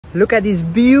Look at these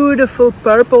beautiful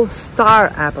purple star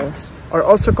apples, or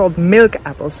also called milk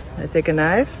apples. I take a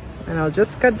knife and I'll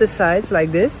just cut the sides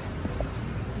like this.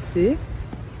 See?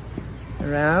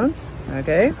 Around.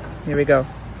 Okay, here we go.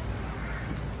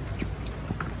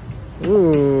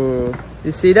 Ooh,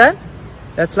 you see that?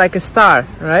 That's like a star,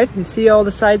 right? You see all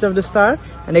the sides of the star?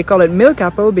 And they call it milk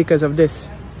apple because of this.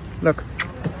 Look,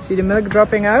 see the milk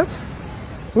dropping out?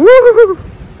 Woo!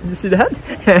 Did you see that?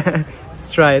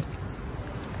 Let's try it.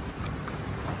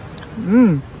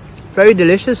 Very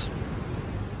delicious.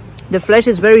 The flesh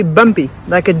is very bumpy,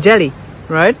 like a jelly,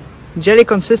 right? Jelly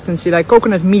consistency, like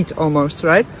coconut meat almost,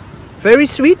 right? Very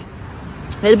sweet.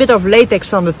 A little bit of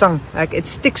latex on the tongue, like it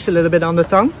sticks a little bit on the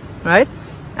tongue, right?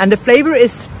 And the flavor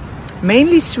is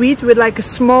mainly sweet with like a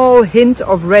small hint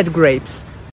of red grapes.